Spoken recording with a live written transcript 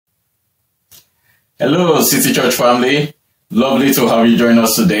Hello, City Church family. Lovely to have you join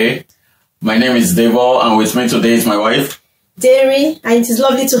us today. My name is Devo, and with me today is my wife, Derry, and it is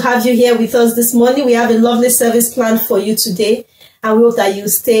lovely to have you here with us this morning. We have a lovely service planned for you today, and we hope that you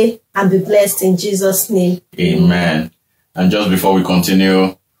stay and be blessed in Jesus' name. Amen. And just before we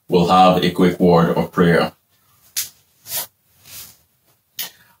continue, we'll have a quick word of prayer.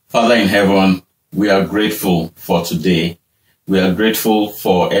 Father in heaven, we are grateful for today. We are grateful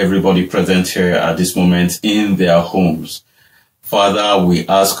for everybody present here at this moment in their homes. Father, we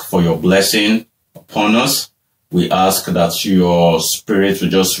ask for your blessing upon us. We ask that your Spirit will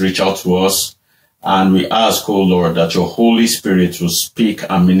just reach out to us. And we ask, oh Lord, that your Holy Spirit will speak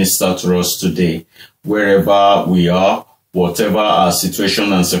and minister to us today. Wherever we are, whatever our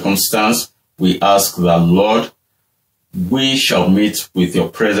situation and circumstance, we ask that, Lord, we shall meet with your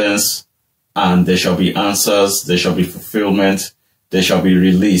presence, and there shall be answers, there shall be fulfillment, there shall be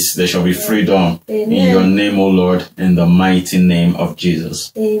release, there shall be freedom. Amen. In your name, O Lord, in the mighty name of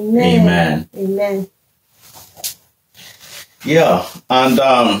Jesus. Amen. Amen. Amen. Yeah,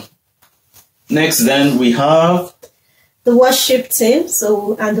 and next then we have the worship team. So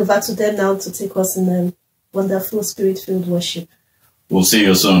we'll hand over to them now to take us in a wonderful spirit-filled worship. We'll see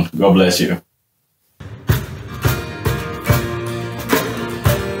you soon. God bless you.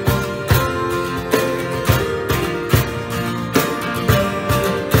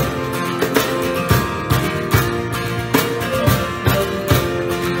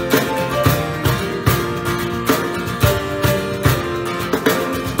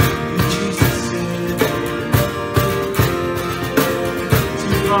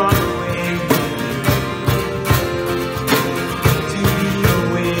 To be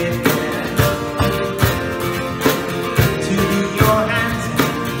away.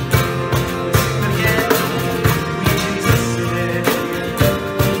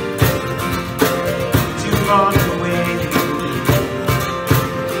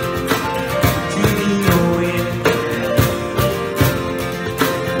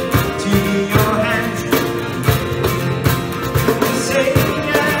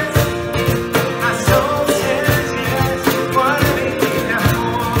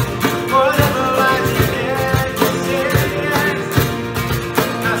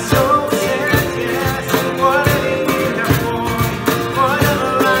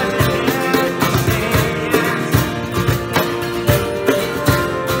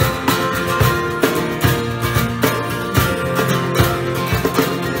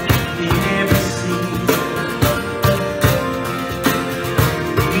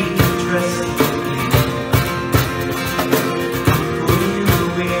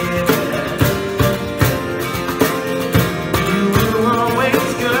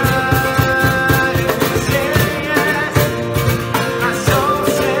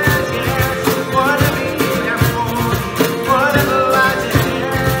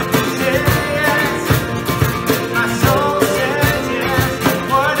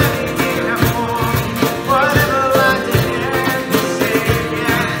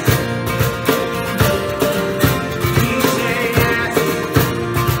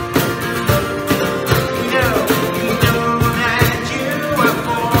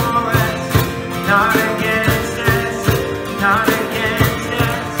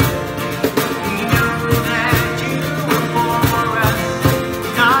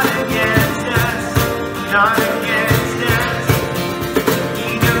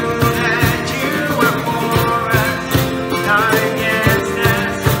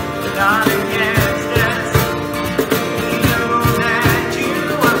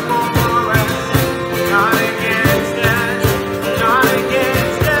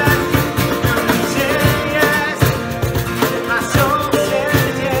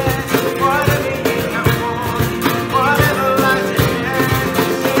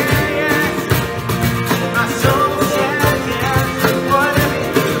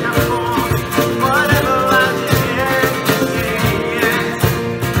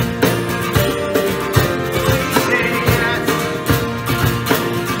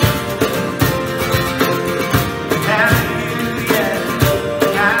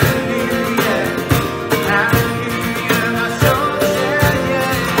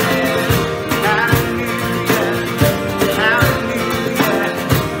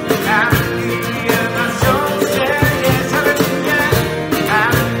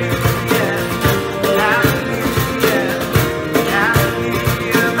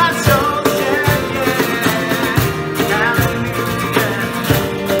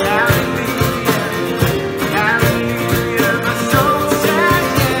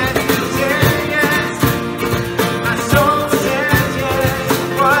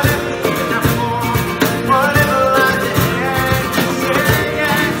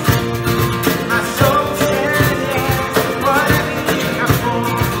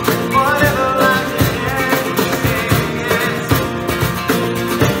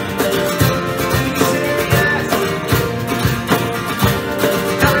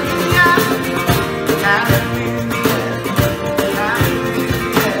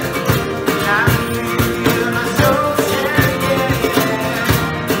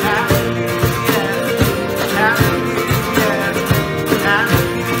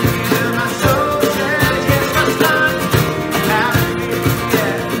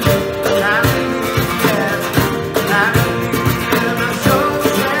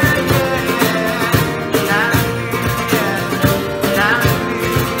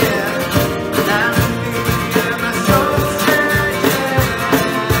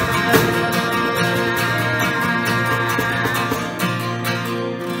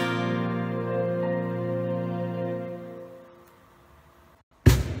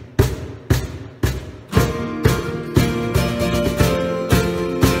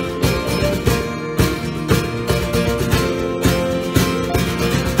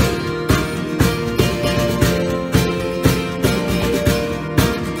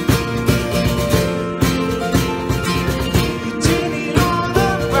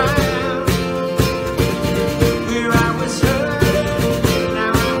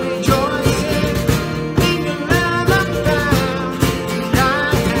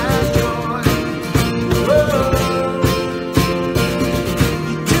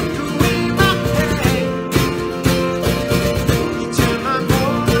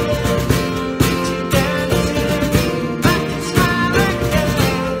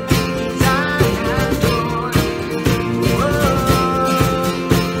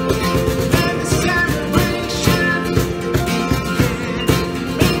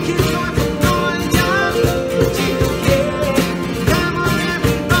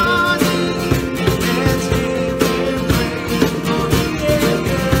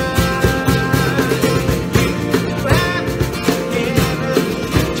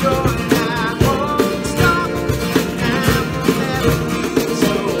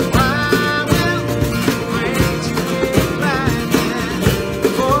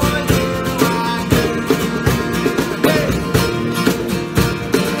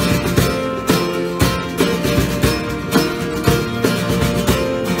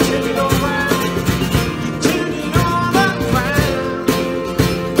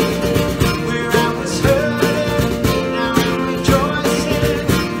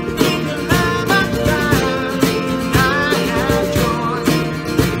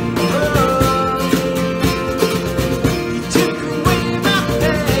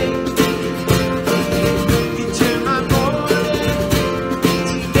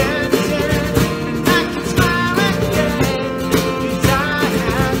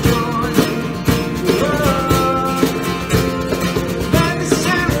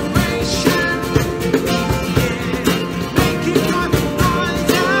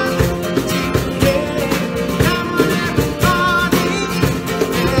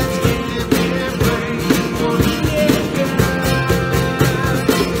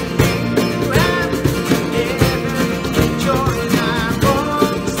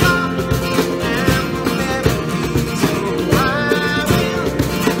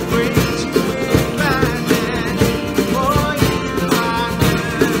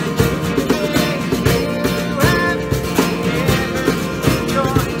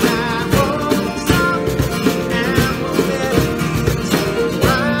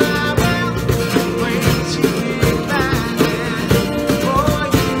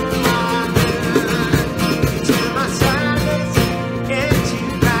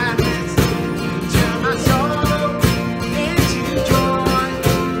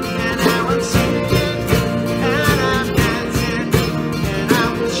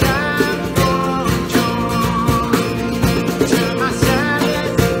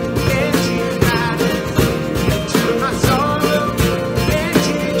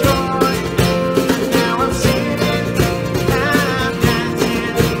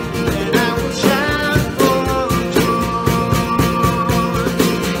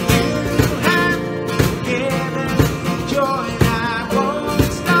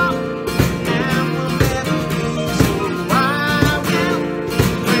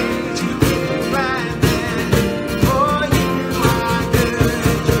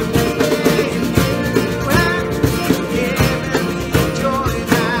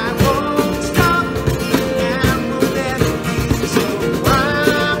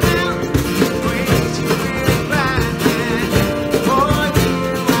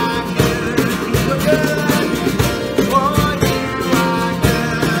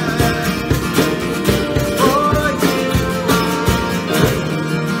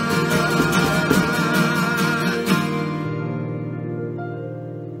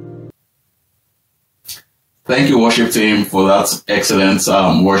 Thank you, worship team, for that excellent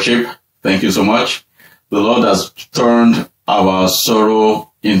worship. Thank you so much. The Lord has turned our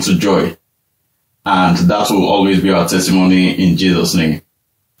sorrow into joy, and that will always be our testimony in Jesus' name.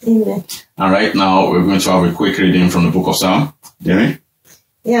 Amen. And right now, we're going to have a quick reading from the book of Psalm. Demi?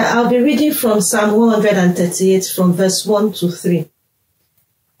 Yeah, I'll be reading from Psalm 138 from verse 1 to 3.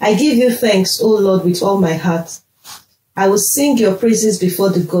 I give you thanks, O Lord, with all my heart. I will sing your praises before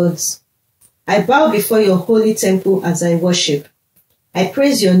the gods. I bow before your holy temple as I worship. I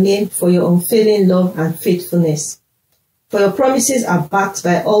praise your name for your unfailing love and faithfulness. For your promises are backed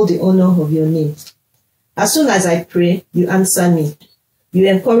by all the honor of your name. As soon as I pray, you answer me. You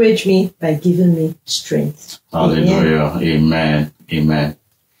encourage me by giving me strength. Hallelujah. Amen. Amen.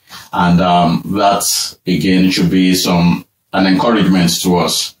 And that, again, should be an encouragement to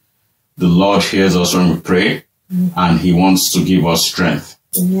us. The Lord hears us when we pray, and he wants to give us strength.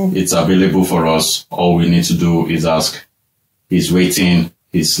 Amen. It's available for us. All we need to do is ask. He's waiting,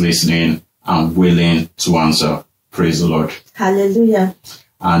 he's listening, and willing to answer. Praise the Lord. Hallelujah.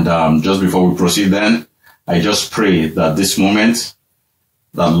 And just before we proceed then, I just pray that this moment,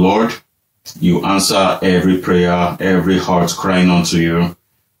 that Lord, you answer every prayer, every heart crying unto you.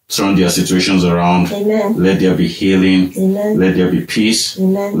 Turn their situations around. Amen. Let there be healing. Amen. Let there be peace.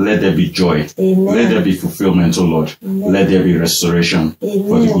 Amen. Let there be joy. Amen. Let there be fulfillment, O Lord. Amen. Let there be restoration. Amen.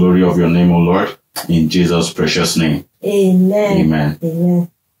 For the glory of your name, O Lord. In Jesus' precious name. Amen. Amen.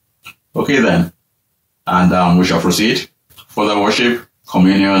 Amen. Okay then. And we shall proceed. Further worship,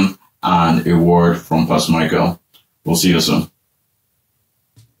 communion, and a word from Pastor Michael. We'll see you soon.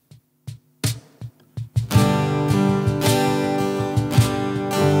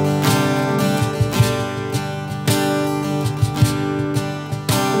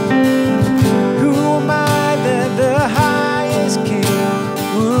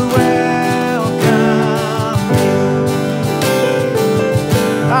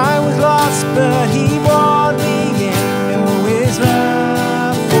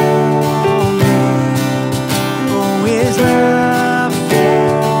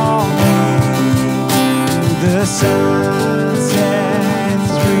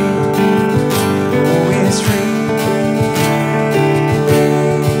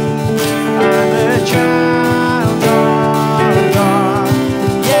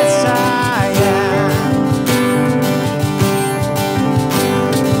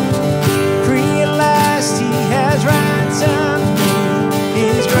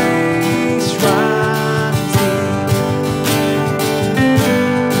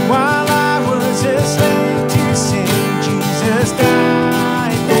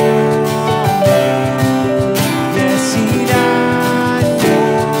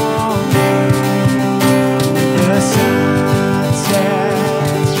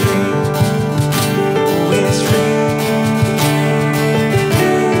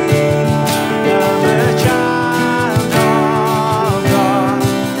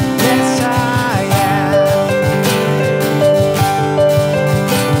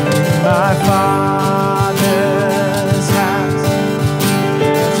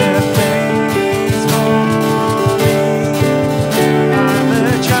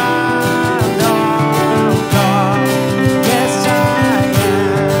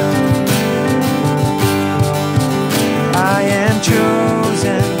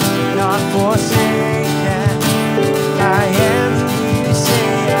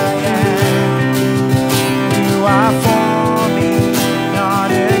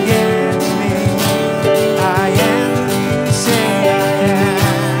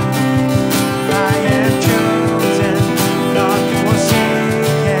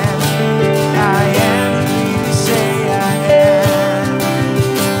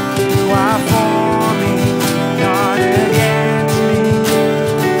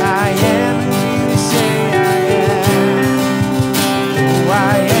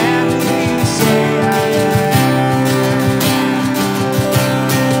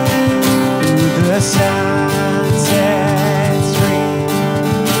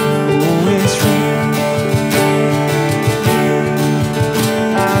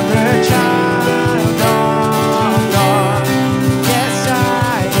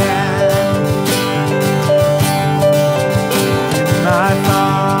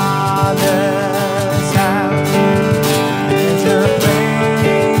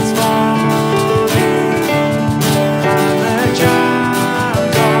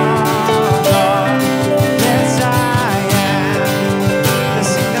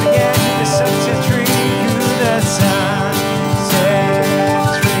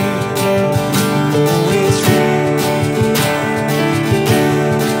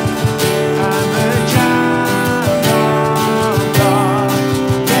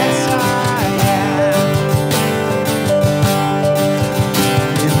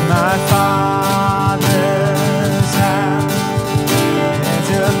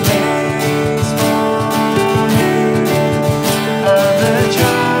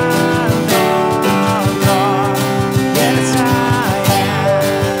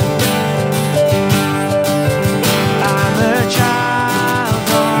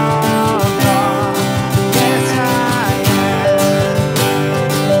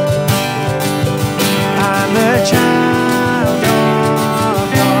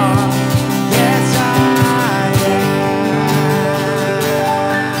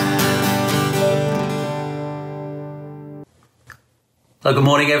 Well, good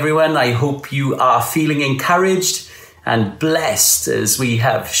morning, everyone. I hope you are feeling encouraged and blessed as we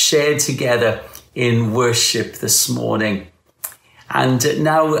have shared together in worship this morning. And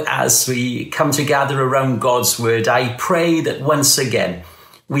now, as we come to gather around God's word, I pray that once again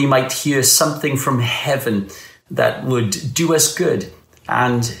we might hear something from heaven that would do us good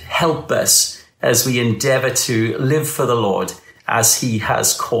and help us as we endeavor to live for the Lord as he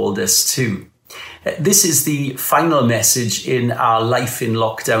has called us to. This is the final message in our Life in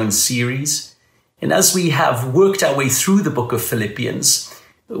Lockdown series. And as we have worked our way through the book of Philippians,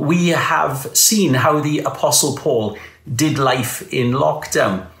 we have seen how the Apostle Paul did life in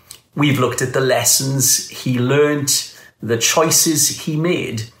lockdown. We've looked at the lessons he learned, the choices he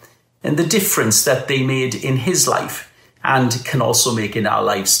made, and the difference that they made in his life and can also make in our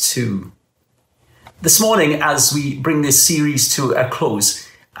lives too. This morning, as we bring this series to a close,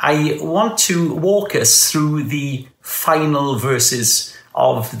 I want to walk us through the final verses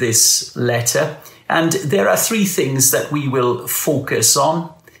of this letter. And there are three things that we will focus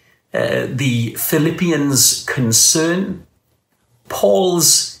on. The Philippians' concern,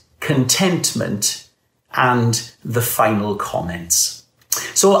 Paul's contentment, and the final comments.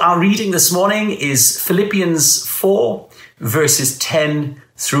 So our reading this morning is Philippians 4, verses 10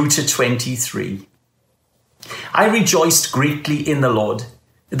 through to 23. I rejoiced greatly in the Lord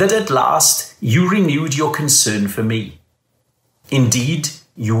that at last you renewed your concern for me. Indeed,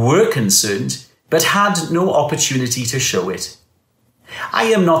 you were concerned, but had no opportunity to show it. I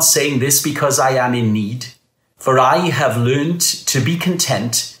am not saying this because I am in need, for I have learned to be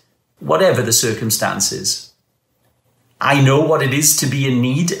content, whatever the circumstances. I know what it is to be in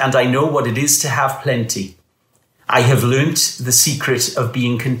need, and I know what it is to have plenty. I have learnt the secret of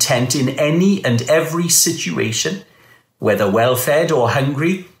being content in any and every situation, whether well-fed or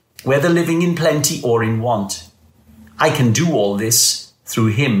hungry, whether living in plenty or in want. I can do all this through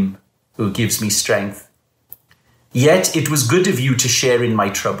him who gives me strength. Yet it was good of you to share in my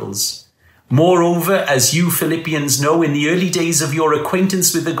troubles. Moreover, as you Philippians know, in the early days of your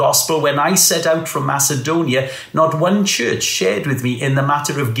acquaintance with the gospel, when I set out from Macedonia, not one church shared with me in the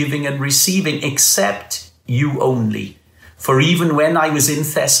matter of giving and receiving, except you only. For even when I was in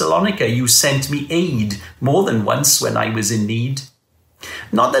Thessalonica, you sent me aid more than once when I was in need.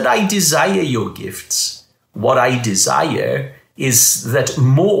 Not that I desire your gifts. What I desire is that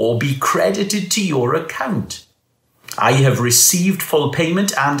more be credited to your account. I have received full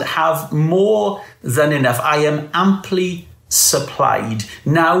payment and have more than enough. I am amply supplied.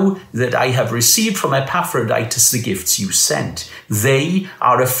 Now that I have received from Epaphroditus the gifts you sent, they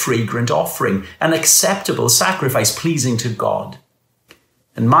are a fragrant offering, an acceptable sacrifice pleasing to God.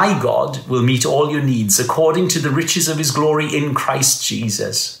 And my God will meet all your needs according to the riches of his glory in Christ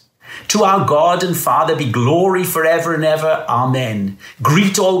Jesus. To our God and Father be glory forever and ever. Amen.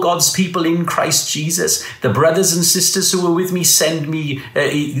 Greet all God's people in Christ Jesus. The brothers and sisters who are with me send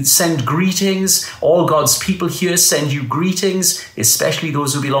greetings. All God's people here send you greetings, especially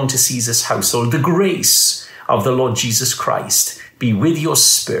those who belong to Caesar's household. The grace of the Lord Jesus Christ be with your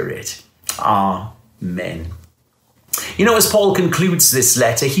spirit. Amen. You know, as Paul concludes this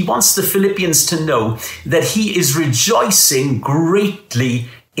letter, he wants the Philippians to know that he is rejoicing greatly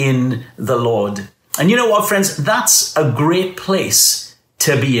in the Lord. And you know what, friends? That's a great place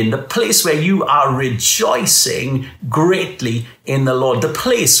to be in. The place where you are rejoicing greatly in the Lord. The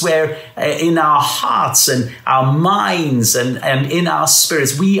place where in our hearts and our minds and in our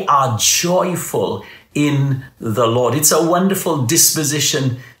spirits, we are joyful in the Lord. It's a wonderful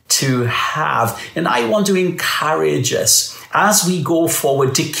disposition to have. And I want to encourage us as we go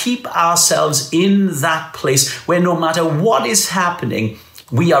forward to keep ourselves in that place where no matter what is happening,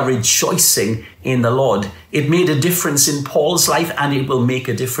 we are rejoicing in the Lord. It made a difference in Paul's life, and it will make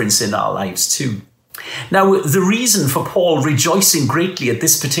a difference in our lives too. Now, the reason for Paul rejoicing greatly at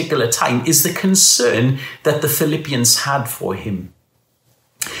this particular time is the concern that the Philippians had for him.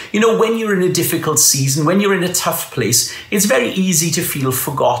 You know, when you're in a difficult season, when you're in a tough place, it's very easy to feel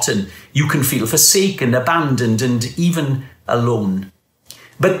forgotten. You can feel forsaken, abandoned, and even alone.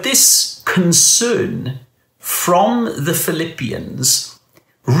 But this concern from the Philippians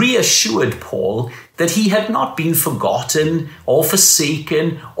reassured Paul that he had not been forgotten or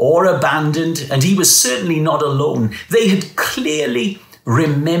forsaken or abandoned, and he was certainly not alone. They had clearly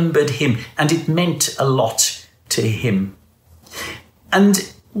remembered him, and it meant a lot to him.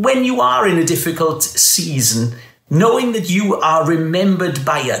 And when you are in a difficult season, knowing that you are remembered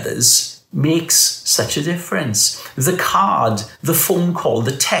by others makes such a difference. The card, the phone call,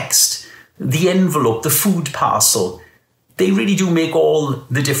 the text, the envelope, the food parcel, they really do make all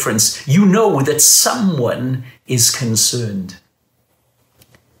the difference. You know that someone is concerned.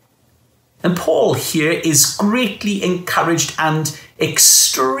 And Paul here is greatly encouraged and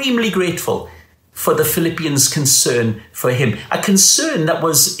extremely grateful for the Philippians' concern for him, a concern that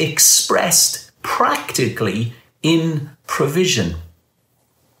was expressed practically in provision.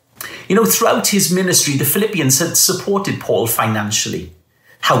 You know, throughout his ministry, the Philippians had supported Paul financially.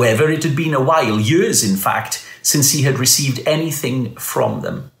 However, it had been a while, years in fact, since he had received anything from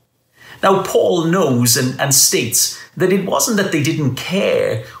them. Now, Paul knows and states that it wasn't that they didn't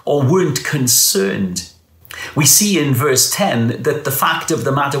care or weren't concerned. We see in verse 10 that the fact of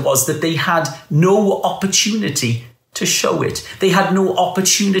the matter was that they had no opportunity to show it. They had no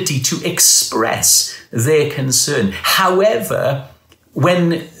opportunity to express their concern. However,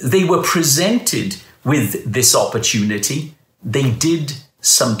 when they were presented with this opportunity, they did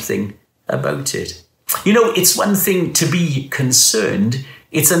something about it. You know, it's one thing to be concerned.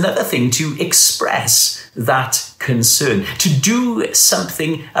 It's another thing to express that concern, to do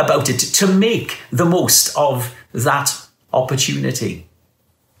something about it, to make the most of that opportunity.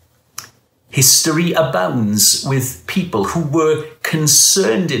 History abounds with people who were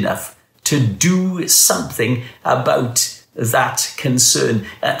concerned enough to do something about that concern.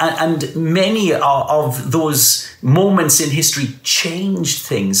 And many of those moments in history changed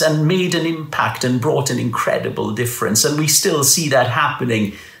things and made an impact and brought an incredible difference. And we still see that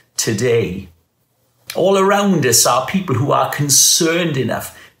happening today. All around us are people who are concerned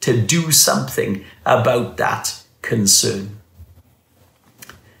enough to do something about that concern.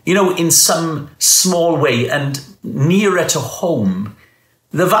 You know, in some small way and nearer to home,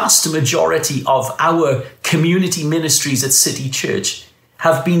 the vast majority of our community ministries at City Church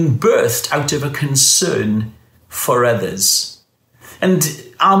have been birthed out of a concern for others. And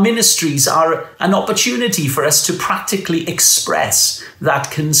our ministries are an opportunity for us to practically express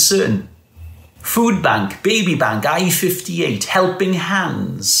that concern. Food Bank, Baby Bank, I-58, Helping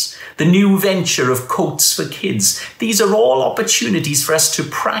Hands, the new venture of Coats for Kids. These are all opportunities for us to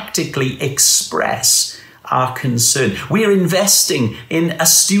practically express our concern. We are investing in a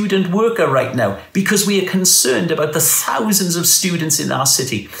student worker right now because we are concerned about the thousands of students in our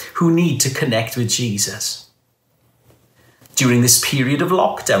city who need to connect with Jesus. During this period of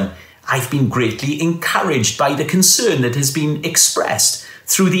lockdown, I've been greatly encouraged by the concern that has been expressed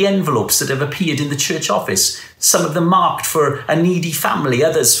through the envelopes that have appeared in the church office, some of them marked for a needy family,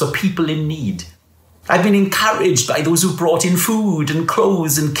 others for people in need. I've been encouraged by those who brought in food and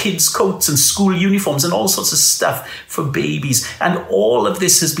clothes and kids' coats and school uniforms and all sorts of stuff for babies. And all of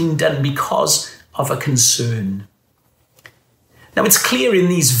this has been done because of a concern. Now, it's clear in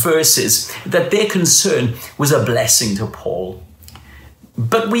these verses that their concern was a blessing to Paul.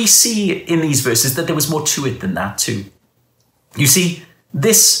 But we see in these verses that there was more to it than that too. You see,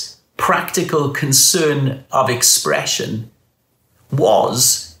 this practical concern of expression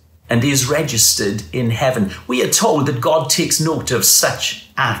was and is registered in heaven. We are told that God takes note of such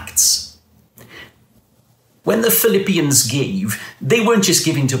acts. When the Philippians gave, they weren't just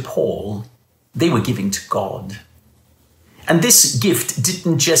giving to Paul, they were giving to God. And this gift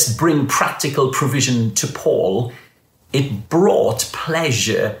didn't just bring practical provision to Paul, it brought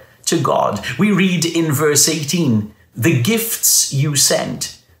pleasure to God. We read in verse 18, "The gifts you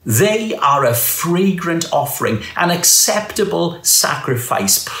sent, they are a fragrant offering, an acceptable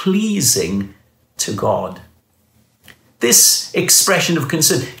sacrifice, pleasing to God." This expression of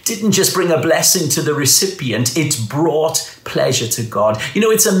concern didn't just bring a blessing to the recipient, it brought pleasure to God. You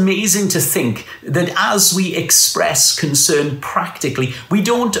know, it's amazing to think that as we express concern practically, we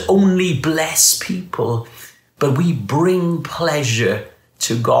don't only bless people, but we bring pleasure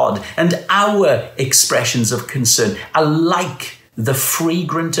to God. And our expressions of concern are like the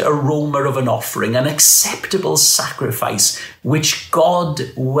fragrant aroma of an offering, an acceptable sacrifice which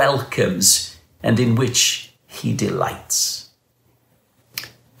God welcomes and in which he delights.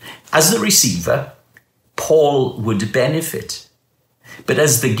 As the receiver, Paul would benefit, but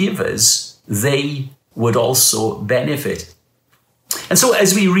as the givers, they would also benefit. And so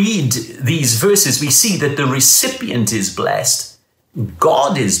as we read these verses, we see that the recipient is blessed,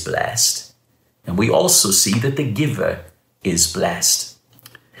 God is blessed, and we also see that the giver is blessed.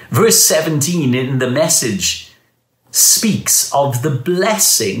 Verse 17 in the Message speaks of the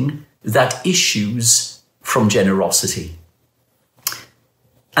blessing that issues from generosity.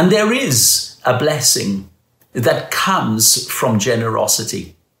 And there is a blessing that comes from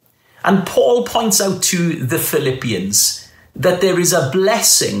generosity. And Paul points out to the Philippians that there is a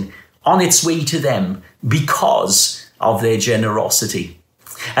blessing on its way to them because of their generosity.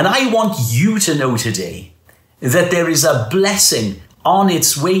 And I want you to know today that there is a blessing on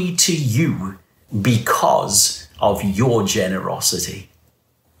its way to you because of your generosity.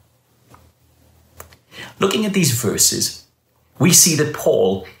 Looking at these verses, we see that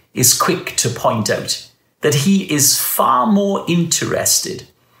Paul is quick to point out that he is far more interested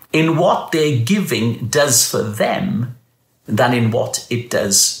in what their giving does for them than in what it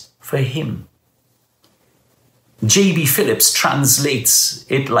does for him. J.B. Phillips translates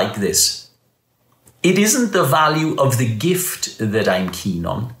it like this: "It isn't the value of the gift that I'm keen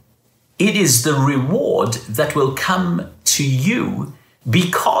on. It is the reward that will come to you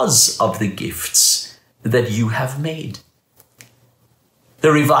because of the gifts that you have made."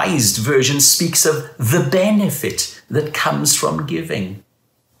 The Revised Version speaks of the benefit that comes from giving.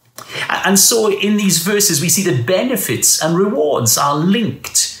 And so in these verses, we see that benefits and rewards are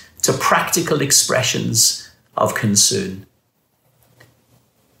linked to practical expressions of concern.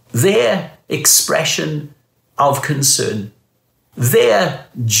 Their expression of concern, their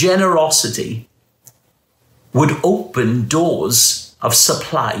generosity, would open doors of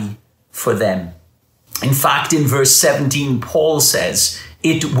supply for them. In fact, in verse 17, Paul says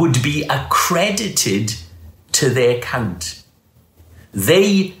it would be accredited to their account.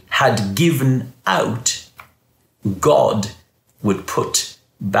 They had given out, God would put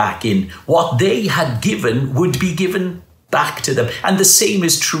back in. What they had given would be given back to them. And the same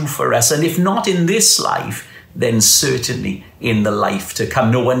is true for us. And if not in this life, then certainly in the life to come.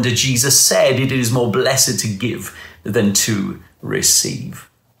 No wonder Jesus said it is more blessed to give than to receive.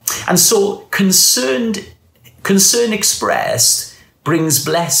 And so concern expressed brings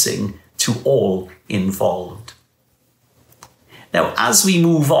blessing to all involved. Now, as we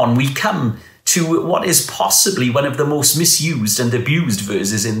move on, we come to what is possibly one of the most misused and abused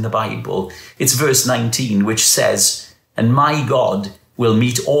verses in the Bible. It's verse 19, which says, "And my God will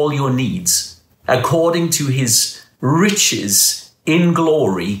meet all your needs according to his riches in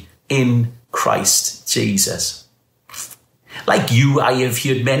glory in Christ Jesus." Like you, I have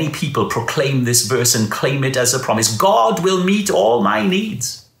heard many people proclaim this verse and claim it as a promise. God will meet all my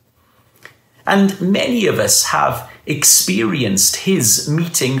needs. And many of us have experienced his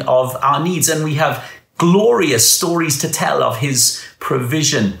meeting of our needs, and we have glorious stories to tell of his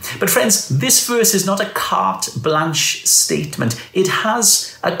provision. But friends, this verse is not a carte blanche statement. It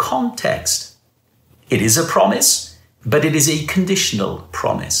has a context. It is a promise, but it is a conditional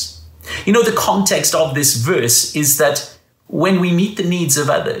promise. You know, the context of this verse is that when we meet the needs of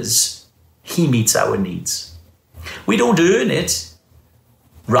others, he meets our needs. We don't earn it.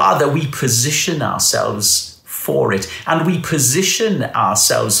 Rather, we position ourselves for it. And we position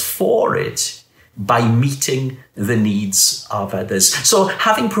ourselves for it by meeting the needs of others. So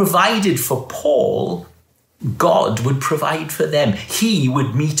having provided for Paul, God would provide for them. He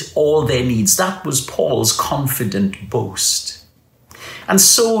would meet all their needs. That was Paul's confident boast. And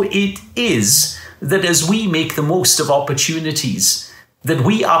so it is that as we make the most of opportunities that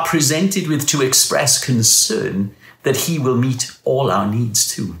we are presented with to express concern, that he will meet all our needs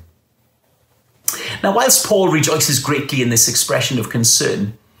too. Now, whilst Paul rejoices greatly in this expression of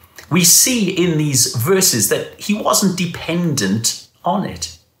concern, we see in these verses that he wasn't dependent on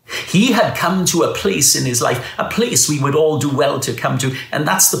it. He had come to a place in his life, a place we would all do well to come to, and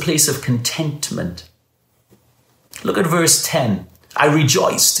that's the place of contentment. Look at verse 10. "I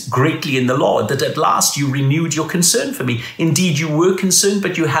rejoiced greatly in the Lord that at last you renewed your concern for me. Indeed, you were concerned,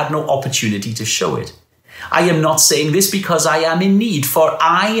 but you had no opportunity to show it. I am not saying this because I am in need, for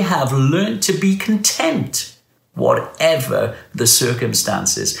I have learned to be content, whatever the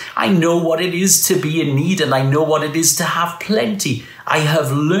circumstances. I know what it is to be in need, and I know what it is to have plenty. I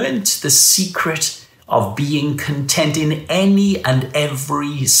have learned the secret of being content in any and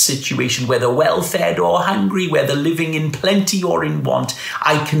every situation, whether well-fed or hungry, whether living in plenty or in want.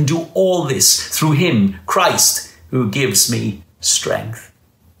 I can do all this through him, Christ, who gives me strength."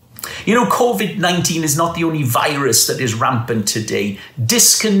 You know, COVID-19 is not the only virus that is rampant today.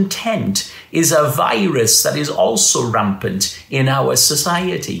 Discontent is a virus that is also rampant in our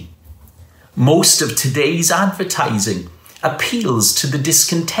society. Most of today's advertising appeals to the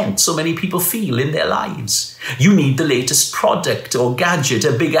discontent so many people feel in their lives. You need the latest product or gadget,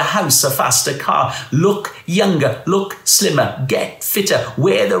 a bigger house, a faster car, look younger, look slimmer, get fitter,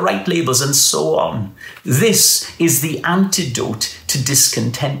 wear the right labels, and so on. This is the antidote to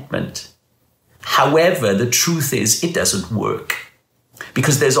discontentment. However, the truth is it doesn't work,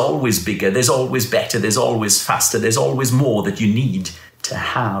 because there's always bigger, there's always better, there's always faster, there's always more that you need to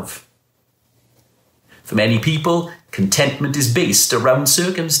have. For many people, contentment is based around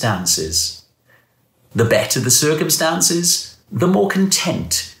circumstances. The better the circumstances, the more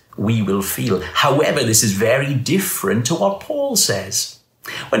content we will feel. However, this is very different to what Paul says.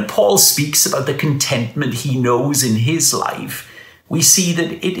 When Paul speaks about the contentment he knows in his life, we see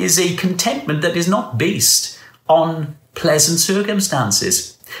that it is a contentment that is not based on pleasant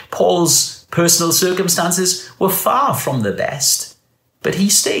circumstances. Paul's personal circumstances were far from the best, but he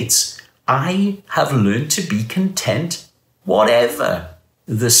states, I have learned to be content whatever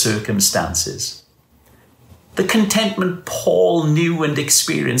the circumstances. The contentment Paul knew and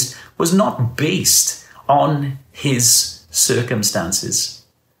experienced was not based on his circumstances.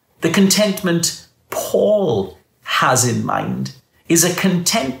 The contentment Paul has in mind is a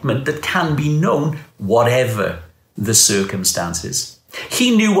contentment that can be known whatever the circumstances.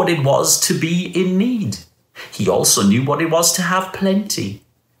 He knew what it was to be in need. He also knew what it was to have plenty.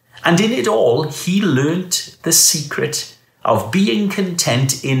 And in it all, he learnt the secret of being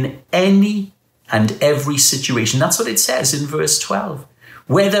content in any and every situation. That's what it says in verse 12.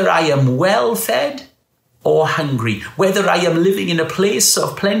 Whether I am well fed or hungry, whether I am living in a place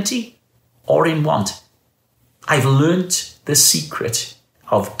of plenty or in want, I've learnt the secret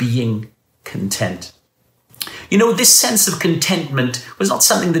of being content. You know, this sense of contentment was not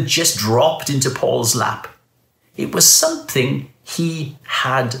something that just dropped into Paul's lap. It was something he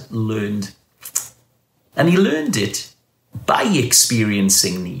had learned. And he learned it by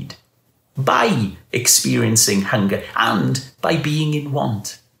experiencing need, by experiencing hunger, and by being in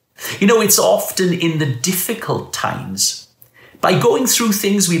want. You know, it's often in the difficult times, by going through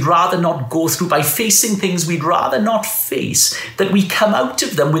things we'd rather not go through, by facing things we'd rather not face, that we come out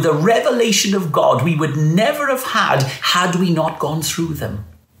of them with a revelation of God we would never have had we not gone through them.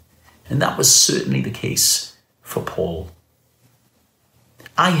 And that was certainly the case for Paul.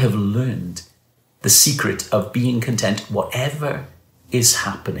 I have learned the secret of being content whatever is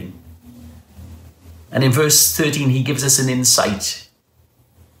happening. And in verse 13, he gives us an insight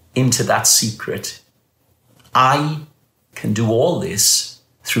into that secret. I can do all this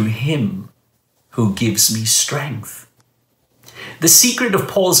through him who gives me strength. The secret of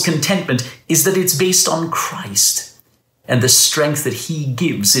Paul's contentment is that it's based on Christ and the strength that he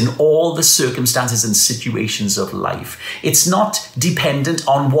gives in all the circumstances and situations of life. It's not dependent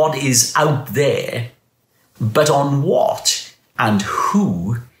on what is out there, but on what and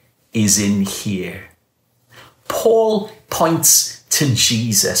who is in here. Paul points to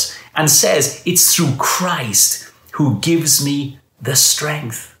Jesus and says it's through Christ who gives me the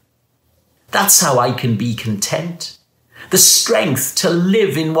strength. That's how I can be content. The strength to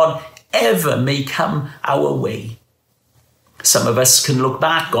live in whatever may come our way. Some of us can look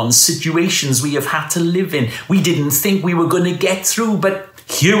back on situations we have had to live in. We didn't think we were going to get through, but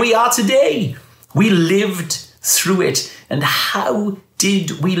here we are today. We lived through it. And how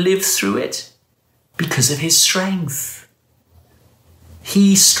did we live through it? Because of his strength.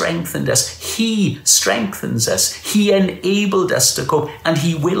 He strengthened us. He strengthens us. He enabled us to cope, and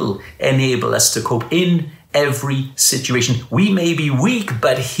he will enable us to cope in every situation. We may be weak,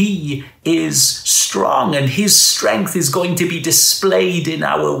 but he is strong, and his strength is going to be displayed in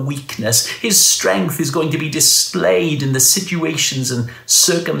our weakness. His strength is going to be displayed in the situations and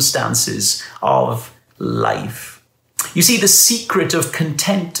circumstances of life. You see, the secret of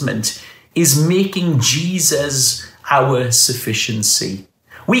contentment is making Jesus our sufficiency.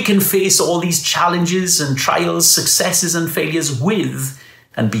 We can face all these challenges and trials, successes and failures with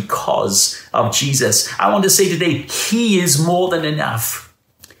and because of Jesus. I want to say today, he is more than enough.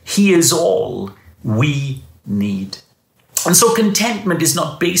 He is all we need. And so contentment is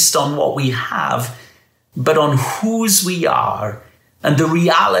not based on what we have, but on whose we are and the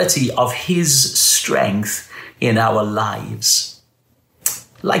reality of his strength in our lives.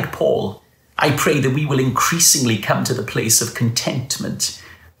 Like Paul, I pray that we will increasingly come to the place of contentment,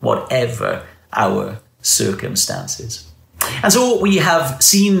 whatever our circumstances. And so we have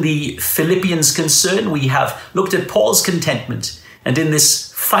seen the Philippians' concern. We have looked at Paul's contentment. And in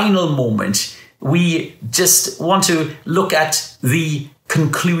this final moment, we just want to look at the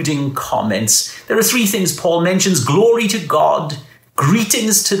concluding comments. There are three things Paul mentions: glory to God,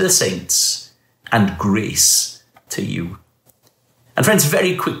 greetings to the saints, and grace to you. And friends,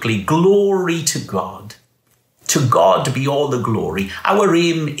 very quickly, glory to God. To God be all the glory. Our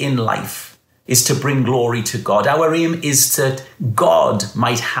aim in life is to bring glory to God. Our aim is that God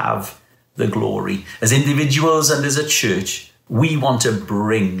might have the glory. As individuals and as a church, we want to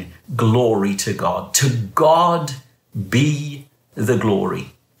bring glory to God. To God be the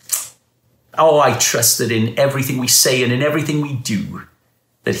glory. Oh, I trust that in everything we say and in everything we do,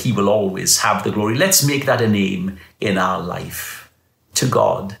 that he will always have the glory. Let's make that an aim in our life. To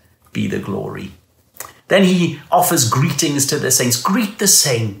God be the glory. Then he offers greetings to the saints. Greet the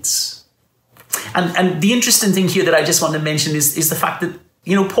saints. And the interesting thing here that I just want to mention is the fact that,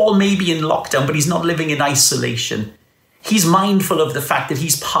 you know, Paul may be in lockdown, but he's not living in isolation. He's mindful of the fact that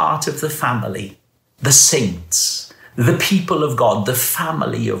he's part of the family, the saints, the people of God, the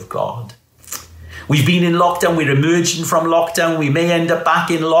family of God. We've been in lockdown, we're emerging from lockdown, we may end up back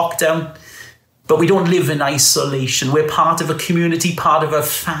in lockdown, but we don't live in isolation. We're part of a community, part of a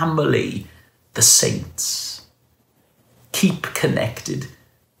family, the saints. Keep connected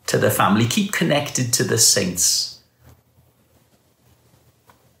to the family, keep connected to the saints.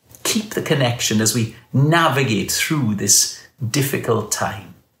 Keep the connection as we navigate through this difficult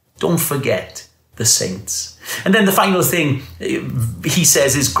time. Don't forget the saints. And then the final thing he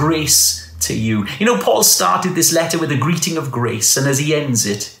says is grace to you. You know, Paul started this letter with a greeting of grace, and as he ends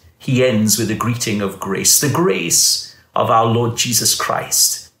it, he ends with a greeting of grace. The grace of our Lord Jesus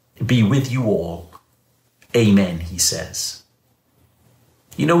Christ be with you all. Amen, he says.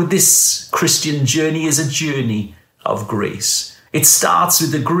 You know, this Christian journey is a journey of grace. It starts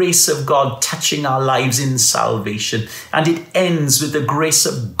with the grace of God touching our lives in salvation, and it ends with the grace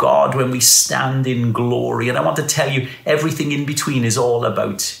of God when we stand in glory. And I want to tell you, everything in between is all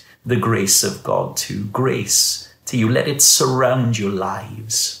about the grace of God too. Grace to you. Let it surround your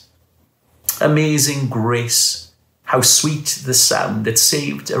lives. Amazing grace. How sweet the sound that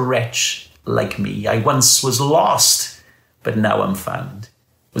saved a wretch like me. I once was lost, but now I'm found.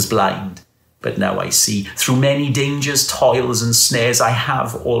 Was blind, but now I see. Through many dangers, toils and snares, I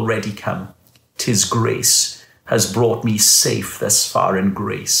have already come. 'Tis grace has brought me safe thus far, and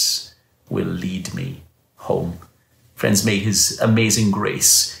grace will lead me home. Friends, may his amazing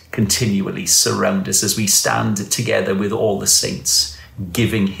grace continually surround us as we stand together with all the saints,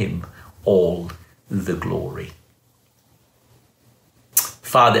 giving him all the glory.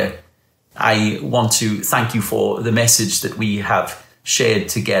 Father, I want to thank you for the message that we have shared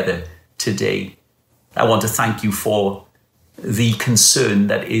together today. I want to thank you for the concern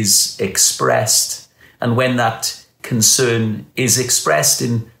that is expressed. And when that concern is expressed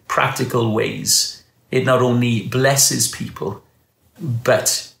in practical ways, it not only blesses people,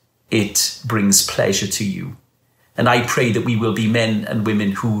 but it brings pleasure to you. And I pray that we will be men and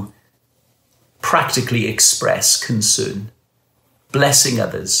women who practically express concern, blessing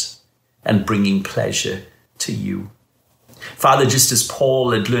others and bringing pleasure to you. Father, just as Paul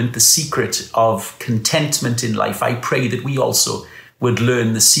had learned the secret of contentment in life, I pray that we also would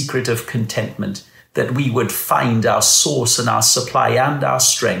learn the secret of contentment, that we would find our source and our supply and our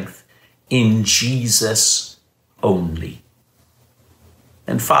strength in Jesus only.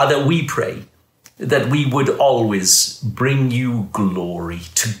 And Father, we pray that we would always bring you glory.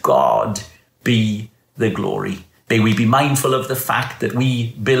 To God be the glory. May we be mindful of the fact that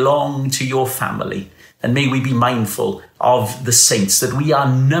we belong to your family. And may we be mindful of the saints, that we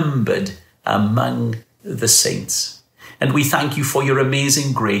are numbered among the saints. And we thank you for your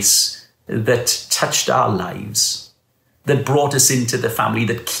amazing grace that touched our lives, that brought us into the family,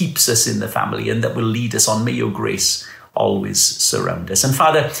 that keeps us in the family, and that will lead us on. May your grace always surround us. And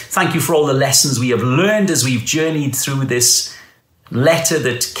Father, thank you for all the lessons we have learned as we've journeyed through this letter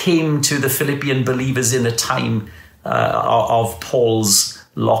that came to the Philippian believers in a time of Paul's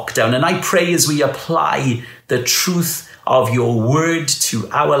lockdown. And I pray as we apply the truth of your word to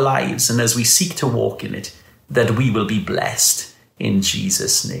our lives and as we seek to walk in it, that we will be blessed in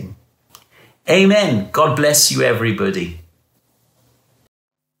Jesus' name. Amen. God bless you, everybody.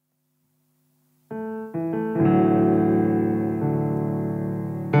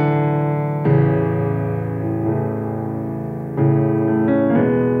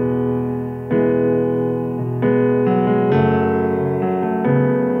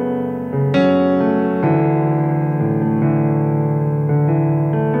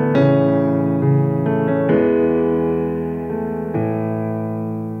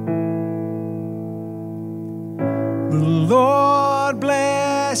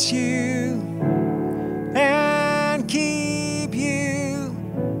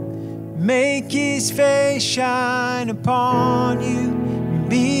 Shine upon you and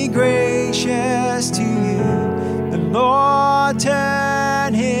be gracious to you. The Lord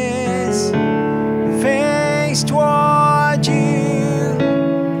turn his face toward you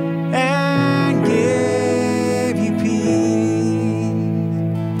and give you peace.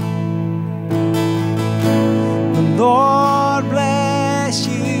 The Lord bless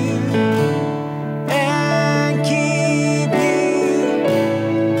you and keep you,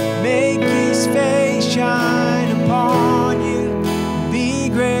 make his face shine upon you, be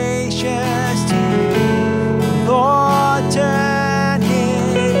gracious to you. Lord, turn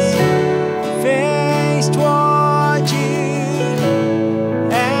his face toward you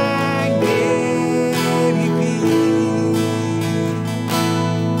and give you peace.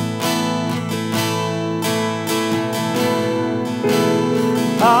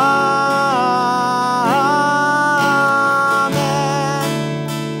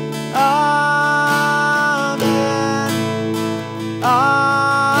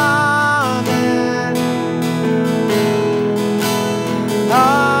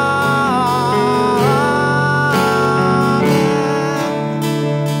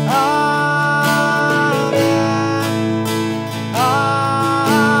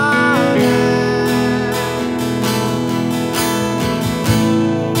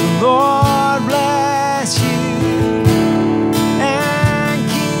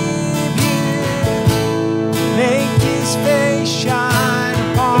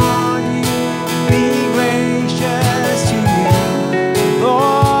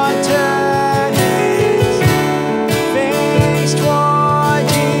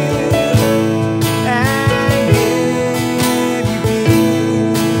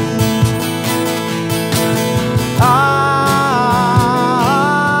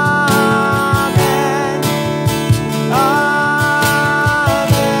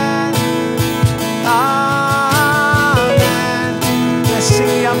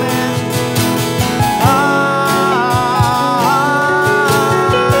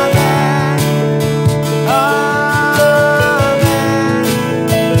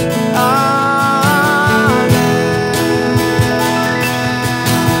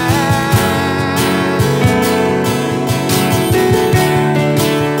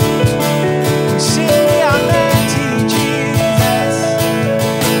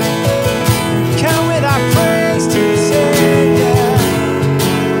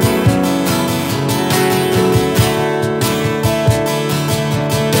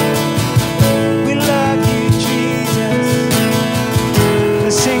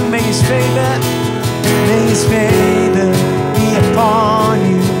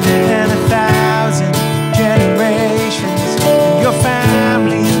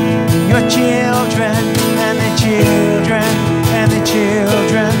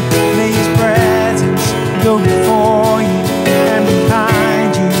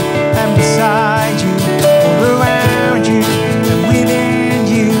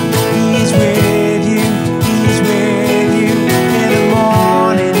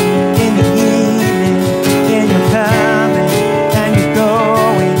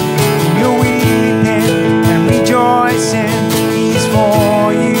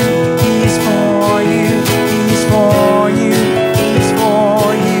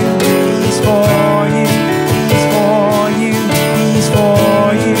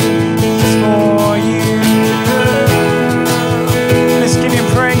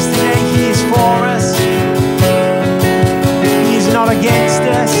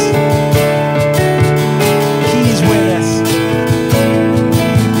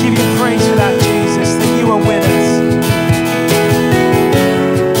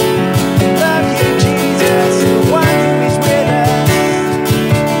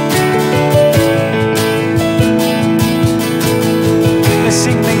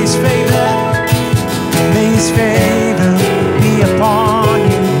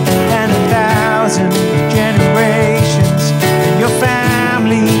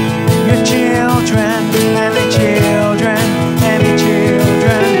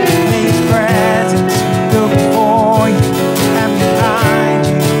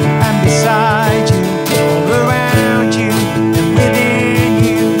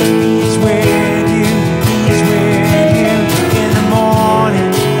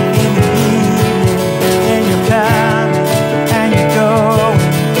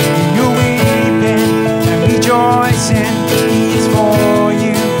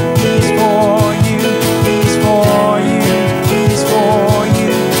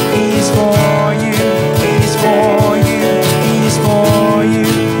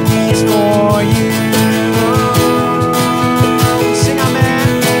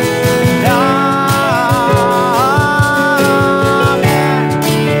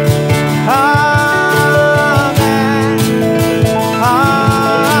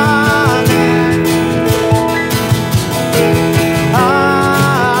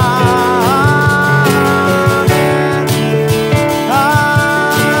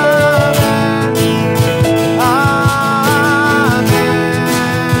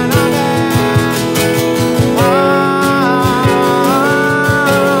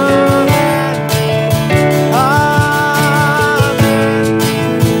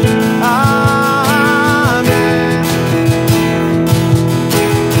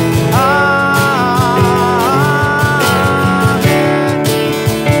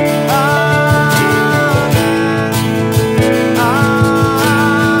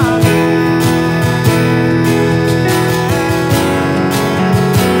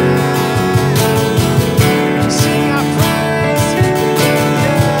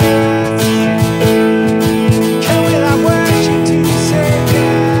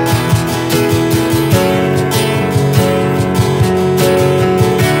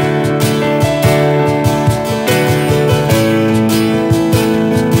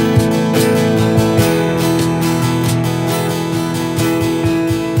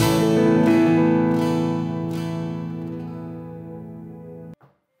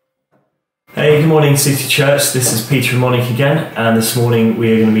 Good morning, City Church. This is Peter and Monique again, and this morning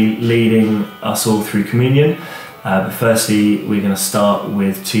we are going to be leading us all through communion. But firstly, we're going to start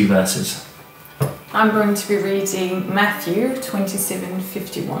with 2 verses. I'm going to be reading Matthew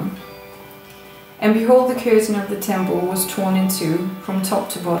 27:51. And behold, the curtain of the temple was torn in two from top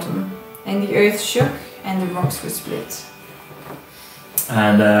to bottom, and the earth shook, and the rocks were split.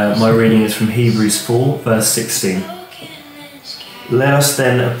 And my reading is from Hebrews 4, verse 16. Let us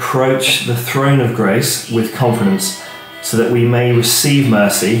then approach the throne of grace with confidence, so that we may receive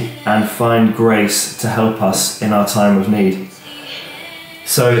mercy and find grace to help us in our time of need.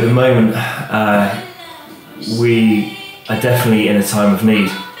 So at the moment, we are definitely in a time of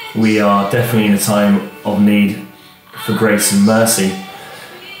need. We are definitely in a time of need for grace and mercy.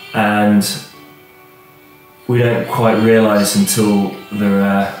 And we don't quite realise until there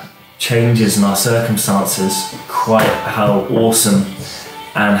are changes in our circumstances quite how awesome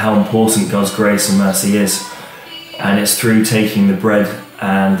and how important God's grace and mercy is. And it's through taking the bread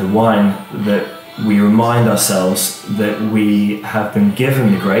and the wine that we remind ourselves that we have been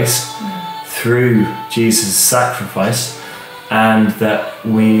given the grace through Jesus' sacrifice, and that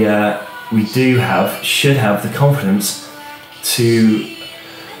we should have the confidence to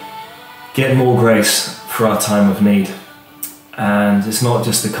get more grace for our time of need. And it's not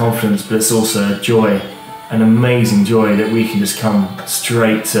just the confidence, but it's also a joy, an amazing joy that we can just come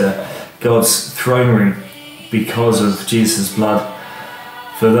straight to God's throne room because of Jesus' blood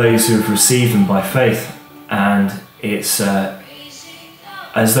for those who have received Him by faith. And it's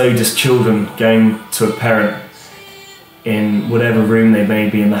as though just children going to a parent in whatever room they may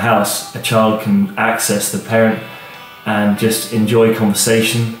be in the house. A child can access the parent and just enjoy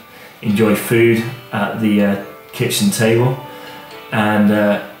conversation, enjoy food at the kitchen table. And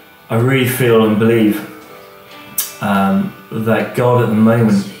I really feel and believe that God at the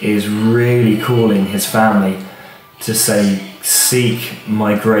moment is really calling His family to say, seek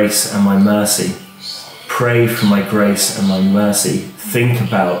my grace and my mercy. Pray for my grace and my mercy. Think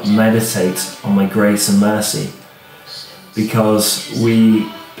about, meditate on my grace and mercy. Because we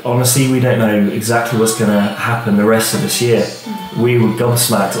don't know exactly what's going to happen the rest of this year. We were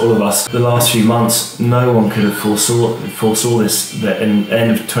gobsmacked, all of us. The last few months, no one could have foresaw this, that in the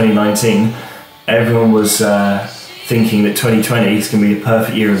end of 2019, everyone was thinking that 2020 is going to be a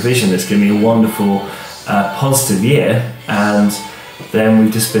perfect year of vision. It's going to be a wonderful, positive year. And then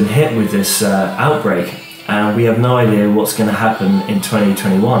we've just been hit with this outbreak. And we have no idea what's going to happen in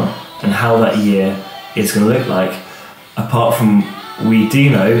 2021 and how that year is going to look like. Apart from, we do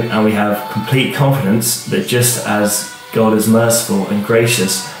know and we have complete confidence that just as God is merciful and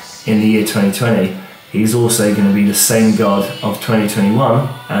gracious in the year 2020, He's also going to be the same God of 2021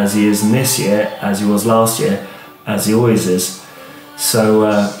 as He is in this year, as He was last year, as He always is. So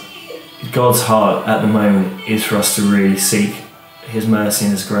God's heart at the moment is for us to really seek His mercy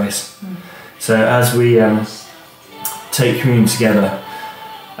and His grace. So as we take communion together,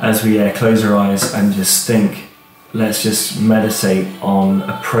 as we close our eyes and just think, let's just meditate on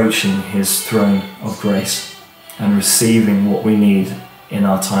approaching His throne of grace and receiving what we need in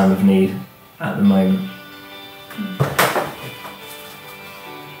our time of need at the moment.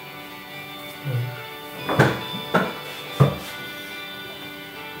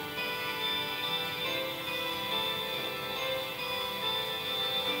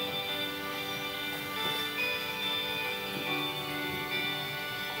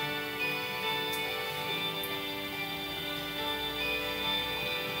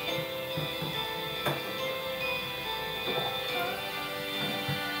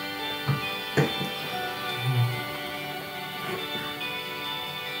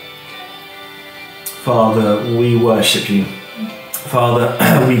 Father, we worship You. Father,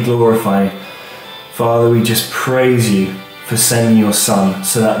 we glorify You. Father, we just praise You for sending Your Son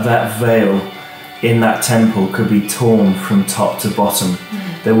so that that veil in that temple could be torn from top to bottom.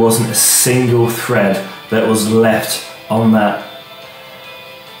 There wasn't a single thread that was left on that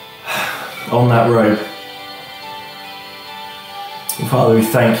robe. And Father, we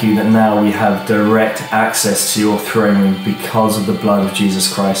thank You that now we have direct access to Your throne room because of the blood of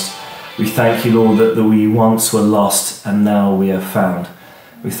Jesus Christ. We thank You, Lord, that we once were lost and now we are found.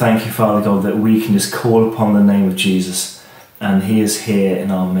 We thank You, Father God, that we can just call upon the name of Jesus and He is here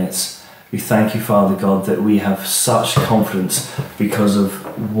in our midst. We thank You, Father God, that we have such confidence because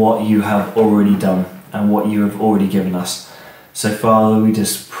of what You have already done and what You have already given us. So, Father, we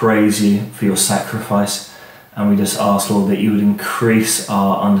just praise You for Your sacrifice, and we just ask, Lord, that You would increase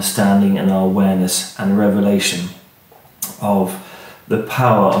our understanding and our awareness and revelation of the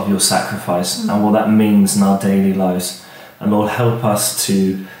power of Your sacrifice and what that means in our daily lives. And Lord, help us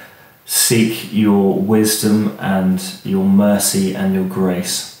to seek your wisdom and your mercy and your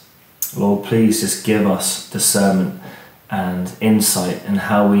grace. Lord, please just give us discernment and insight in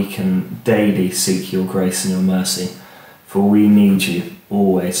how we can daily seek your grace and your mercy, for we need you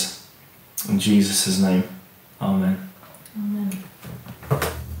always. In Jesus' name, amen. Amen.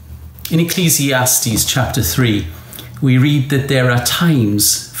 In Ecclesiastes chapter 3, we read that there are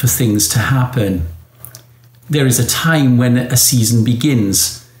times for things to happen. There is a time when a season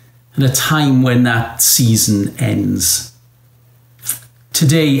begins and a time when that season ends.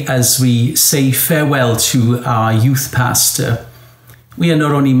 Today, as we say farewell to our youth pastor, we are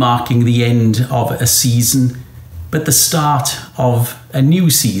not only marking the end of a season, but the start of a new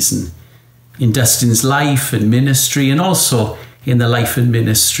season in Dustin's life and ministry, and also in the life and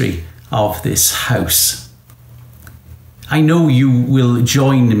ministry of this house. I know you will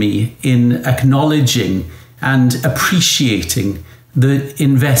join me in acknowledging and appreciating the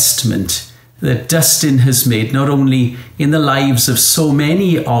investment that Dustin has made, not only in the lives of so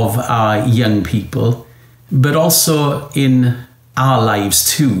many of our young people, but also in our lives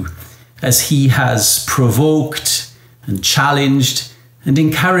too, as he has provoked and challenged and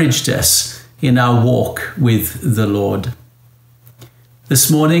encouraged us in our walk with the Lord. This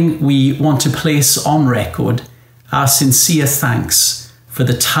morning, we want to place on record our sincere thanks for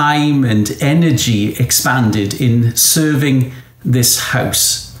the time and energy expanded in serving this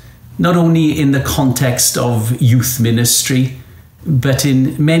house, not only in the context of youth ministry, but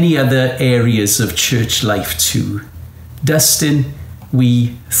in many other areas of church life too. Dustin,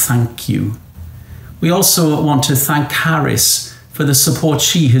 we thank you. We also want to thank Caris for the support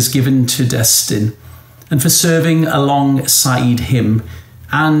she has given to Dustin and for serving alongside him,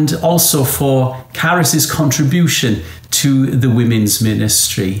 and also for Caris's contribution to the women's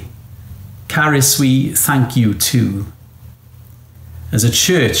ministry. Caris, we thank you too. As a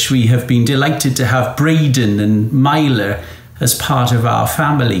church, we have been delighted to have Braden and Myla as part of our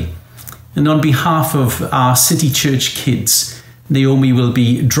family. And on behalf of our City Church kids, Naomi will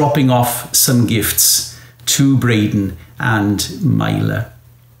be dropping off some gifts to Braden and Myla.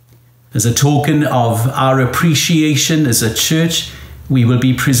 As a token of our appreciation as a church, we will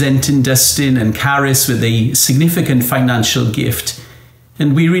be presenting Dustin and Caris with a significant financial gift,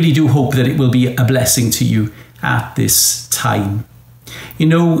 and we really do hope that it will be a blessing to you at this time. You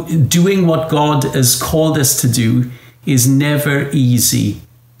know, doing what God has called us to do is never easy,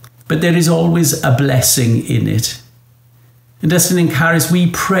 but there is always a blessing in it. And Dustin and Caris,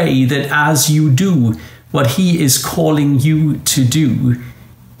 we pray that as you do what he is calling you to do,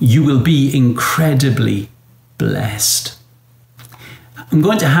 you will be incredibly blessed. I'm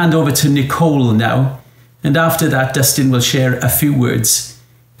going to hand over to Nicole now, and after that Dustin will share a few words,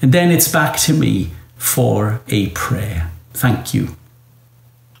 and then it's back to me for a prayer. Thank you.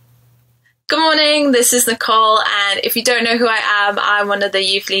 Good morning, this is Nicole, and if you don't know who I am, I'm one of the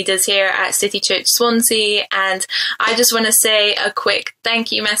youth leaders here at City Church Swansea, and I just want to say a quick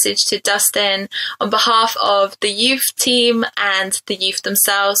thank you message to Dustin on behalf of the youth team and the youth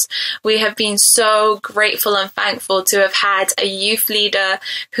themselves. We have been so grateful and thankful to have had a youth leader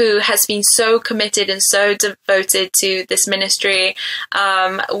who has been so committed and so devoted to this ministry.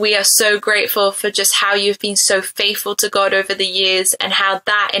 We are so grateful for just how you've been so faithful to God over the years, and how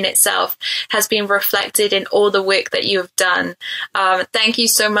that in itself has been reflected in all the work that you have done. Thank you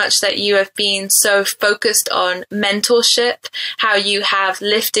so much that you have been so focused on mentorship, how you have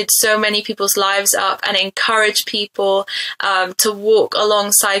lifted so many people's lives up and encouraged people to walk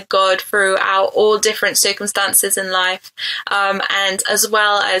alongside God throughout all different circumstances in life, and as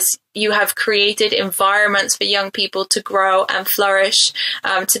well as you have created environments for young people to grow and flourish,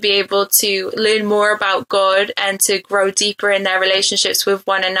 to be able to learn more about God and to grow deeper in their relationships with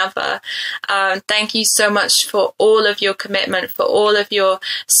one another. Thank you so much for all of your commitment, for all of your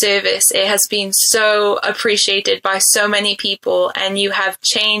service. It has been so appreciated by so many people, and you have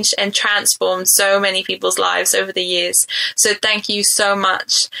changed and transformed so many people's lives over the years. So thank you so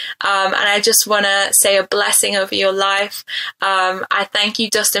much. And I just want to say a blessing over your life. I thank you,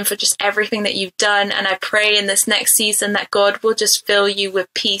 Dustin, for just everything that you've done, and I pray in this next season that God will just fill you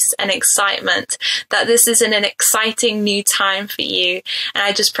with peace and excitement, that this is an exciting new time for you, and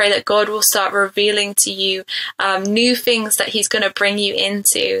I just pray that God will start revealing to you new things that he's going to bring you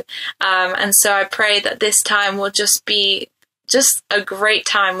into, and so I pray that this time will just be just a great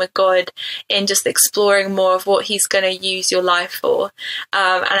time with God in just exploring more of what he's going to use your life for.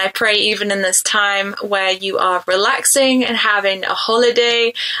 And I pray even in this time where you are relaxing and having a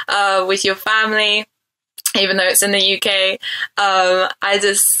holiday with your family, even though it's in the UK, I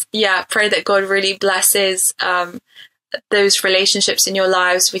just, pray that God really blesses those relationships in your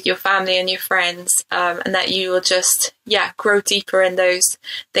lives with your family and your friends, and that you will just, grow deeper in those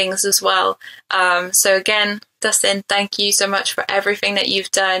things as well. So again, Dustin, thank you so much for everything that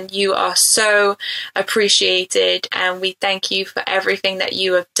you've done. You are so appreciated, and we thank you for everything that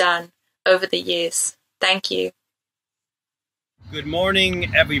you have done over the years. Thank you. Good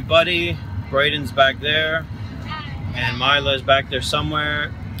morning, everybody. Braden's back there, and Mila's back there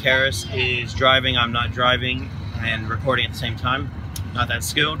somewhere. Karis is driving, I'm not driving, and recording at the same time. Not that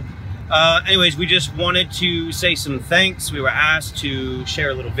skilled. Anyways, we just wanted to say some thanks. We were asked to share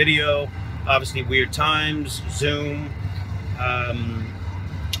a little video. Obviously, weird times, Zoom,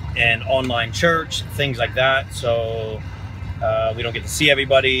 and online church, things like that. So we don't get to see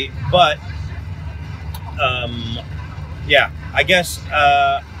everybody. But yeah, I guess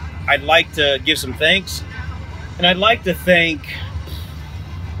I'd like to give some thanks. And I'd like to thank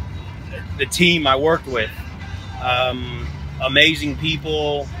the team I worked with. Amazing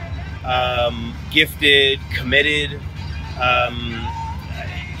people, gifted, committed.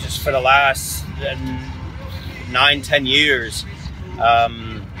 Just for the last 9-10 years,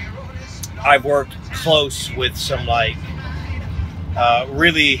 I've worked close with some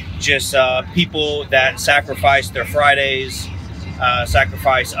really just people that sacrifice their Fridays,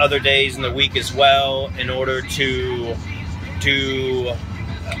 sacrifice other days in the week as well in order to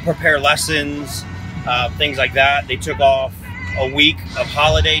prepare lessons, things like that. They took off a week of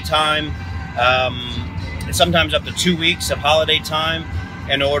holiday time, sometimes up to 2 weeks of holiday time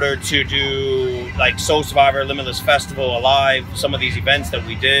in order to do like Soul Survivor, Limitless Festival, Alive, some of these events that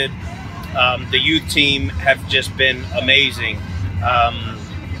we did. The youth team have just been amazing.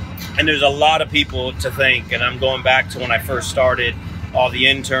 And there's a lot of people to thank, and I'm going back to when I first started, all the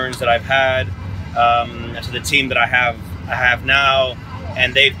interns that I've had, to the team that I have now,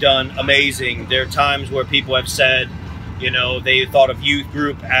 and they've done amazing. There are times where people have said, they thought of youth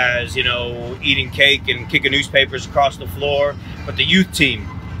group as, eating cake and kicking newspapers across the floor, but the youth team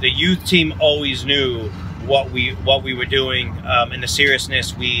always knew what we were doing, and the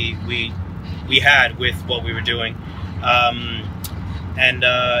seriousness we had with what we were doing. And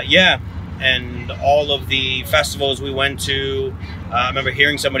all of the festivals we went to, I remember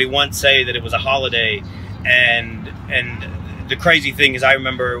hearing somebody once say that it was a holiday, and the crazy thing is I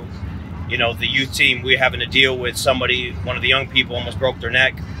remember, the youth team, we having to deal with somebody, one of the young people almost broke their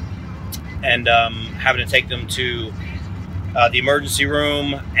neck, and having to take them to the emergency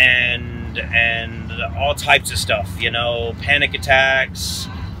room and all types of stuff, panic attacks,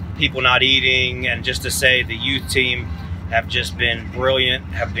 people not eating, and just to say the youth team have just been brilliant,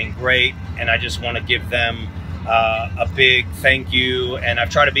 have been great, and I just want to give them a big thank you. And I've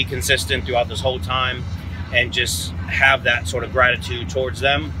tried to be consistent throughout this whole time and just have that sort of gratitude towards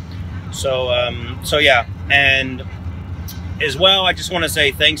them. So yeah, and as well, I just want to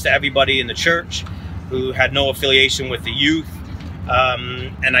say thanks to everybody in the church who had no affiliation with the youth.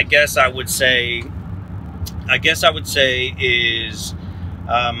 And I guess I would say is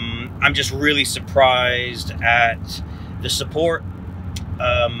I'm just really surprised at the support,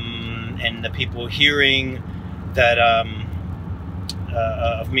 and the people hearing that of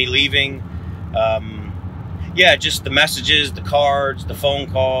me leaving. Yeah, just the messages, the cards, the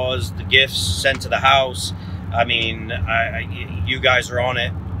phone calls, the gifts sent to the house. I mean, you guys are on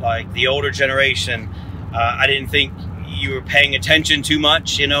it. Like the older generation, I didn't think you were paying attention too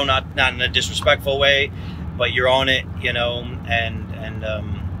much, not in a disrespectful way, but you're on it, and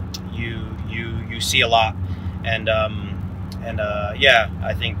you see a lot, and yeah,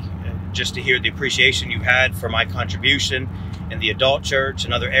 I think just to hear the appreciation you've had for my contribution in the adult church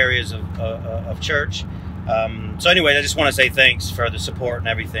and other areas of church. So anyway, I just want to say thanks for the support and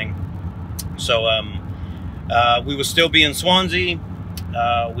everything. So we will still be in Swansea.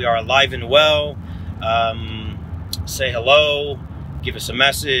 We are alive and well. Say hello, give us a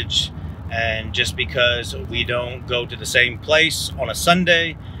message, and just because we don't go to the same place on a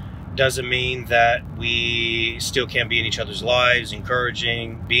Sunday doesn't mean that we still can't be in each other's lives,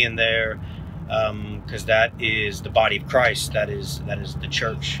 encouraging, being there, because that is the body of Christ. That is the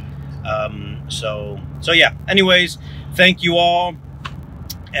church. So yeah, anyways, thank you all,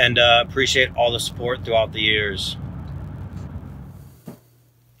 and appreciate all the support throughout the years.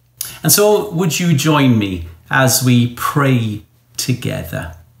 And so would you join me as we pray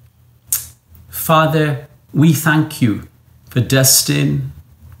together? Father, we thank you for Dustin,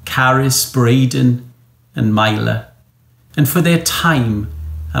 Karis, Braden and Mila, and for their time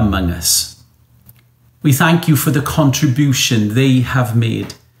among us. We thank you for the contribution they have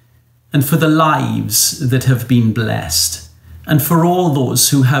made, and for the lives that have been blessed, and for all those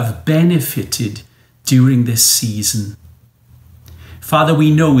who have benefited during this season. Father,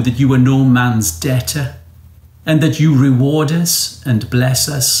 we know that you are no man's debtor, and that you reward us and bless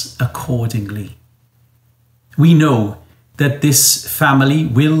us accordingly. We know that this family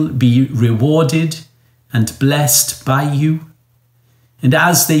will be rewarded and blessed by you. And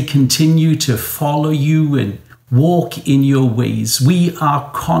as they continue to follow you and walk in your ways, we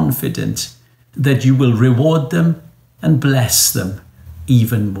are confident that you will reward them and bless them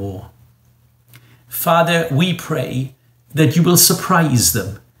even more. Father, we pray that you will surprise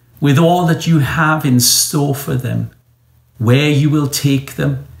them with all that you have in store for them, where you will take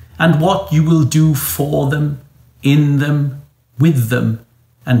them, and what you will do for them, in them, with them,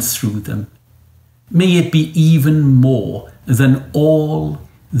 and through them. May it be even more than all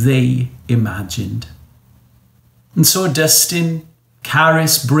they imagined. And so Dustin,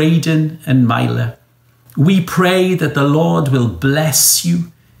 Caris, Braden, and Myla, we pray that the Lord will bless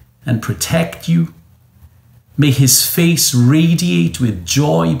you and protect you. May his face radiate with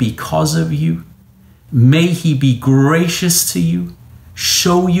joy because of you. May he be gracious to you,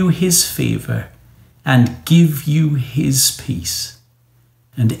 show you his favor, and give you his peace.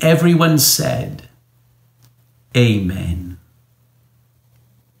 And everyone said, Amen.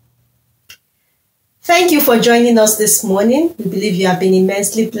 Thank you for joining us this morning. We believe you have been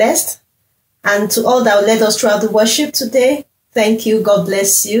immensely blessed. And to all that led us throughout the worship today, thank you. God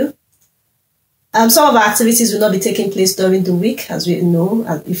bless you. Some of our activities will not be taking place during the week, as we know.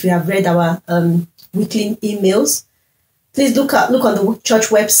 If you have read our weekly emails, please look on the church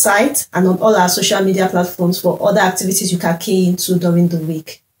website and on all our social media platforms for other activities you can key into during the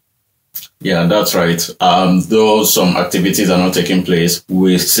week. Yeah, that's right. Though some activities are not taking place,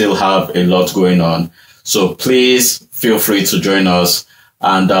 we still have a lot going on. So please feel free to join us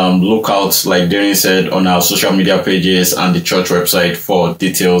and look out, like Darren said, on our social media pages and the church website for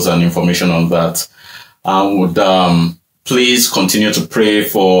details and information on that. And please continue to pray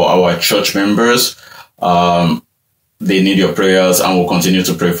for our church members. They need your prayers, and we'll continue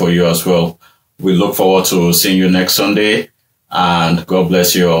to pray for you as well. We look forward to seeing you next Sunday, and God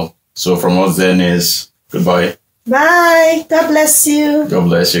bless you all. So from us then is goodbye. Bye. God bless you. God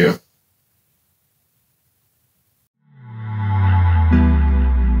bless you.